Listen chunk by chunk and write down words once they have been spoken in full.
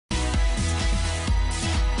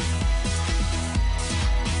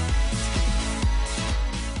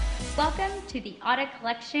to the Atta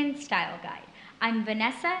Collection Style Guide. I'm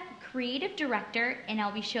Vanessa, Creative Director, and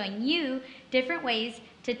I'll be showing you different ways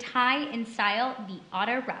to tie and style the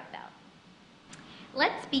Atta wrap belt.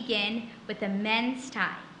 Let's begin with the men's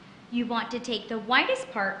tie. You want to take the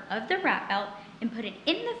widest part of the wrap belt and put it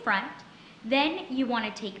in the front. Then you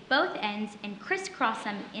want to take both ends and crisscross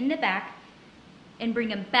them in the back and bring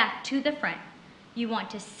them back to the front. You want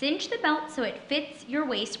to cinch the belt so it fits your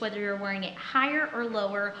waist, whether you're wearing it higher or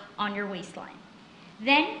lower on your waistline.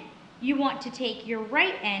 Then you want to take your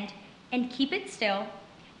right end and keep it still.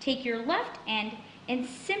 Take your left end and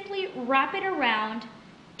simply wrap it around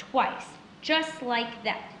twice, just like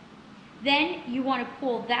that. Then you want to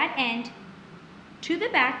pull that end to the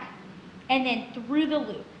back and then through the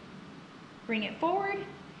loop. Bring it forward,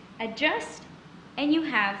 adjust, and you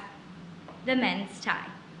have the men's tie.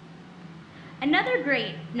 Another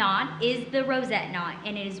great knot is the rosette knot,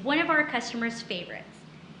 and it is one of our customers' favorites.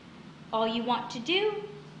 All you want to do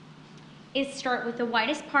is start with the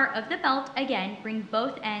widest part of the belt. Again, bring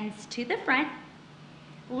both ends to the front.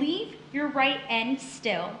 Leave your right end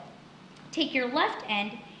still. Take your left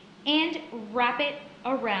end and wrap it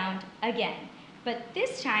around again. But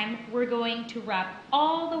this time, we're going to wrap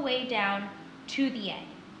all the way down to the end.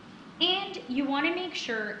 And you want to make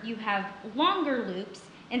sure you have longer loops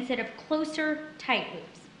instead of closer, tight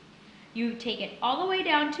loops. You take it all the way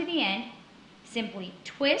down to the end, simply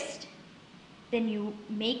twist, then you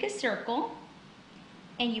make a circle,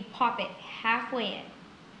 and you pop it halfway in.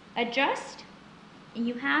 Adjust, and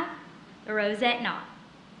you have the rosette knot.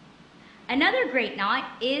 Another great knot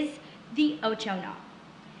is the ocho knot.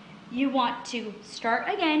 You want to start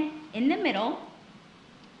again in the middle,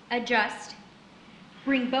 adjust,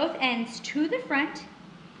 bring both ends to the front,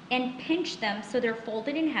 and pinch them so they're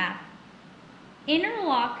folded in half.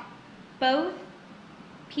 Interlock both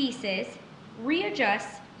pieces,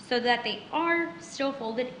 readjust so that they are still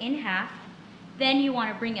folded in half. Then you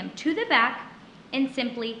want to bring them to the back and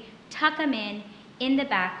simply tuck them in the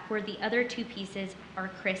back where the other two pieces are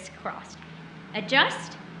crisscrossed.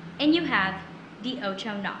 Adjust, and you have the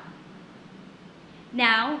ocho knot.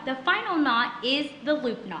 Now, the final knot is the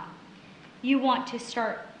loop knot. You want to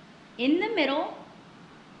start in the middle,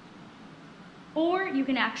 or you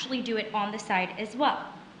can actually do it on the side as well.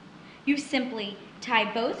 You simply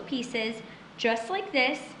tie both pieces just like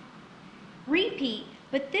this, repeat,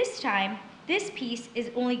 but this time, this piece is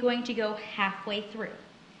only going to go halfway through.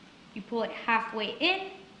 You pull it halfway in,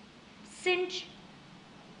 cinch,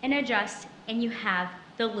 and adjust, and you have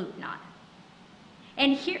the loop knot.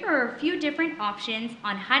 And here are a few different options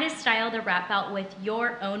on how to style the wrap belt with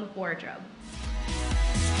your own wardrobe.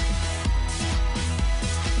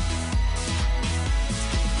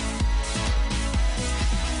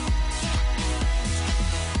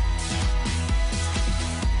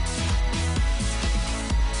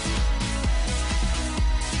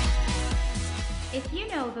 If you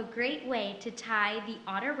know of a great way to tie the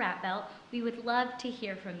Atta wrap belt, we would love to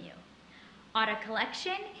hear from you. Atta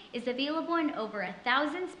Collection is available in over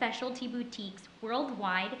 1,000 specialty boutiques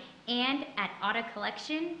worldwide and at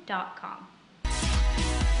attacollection.com.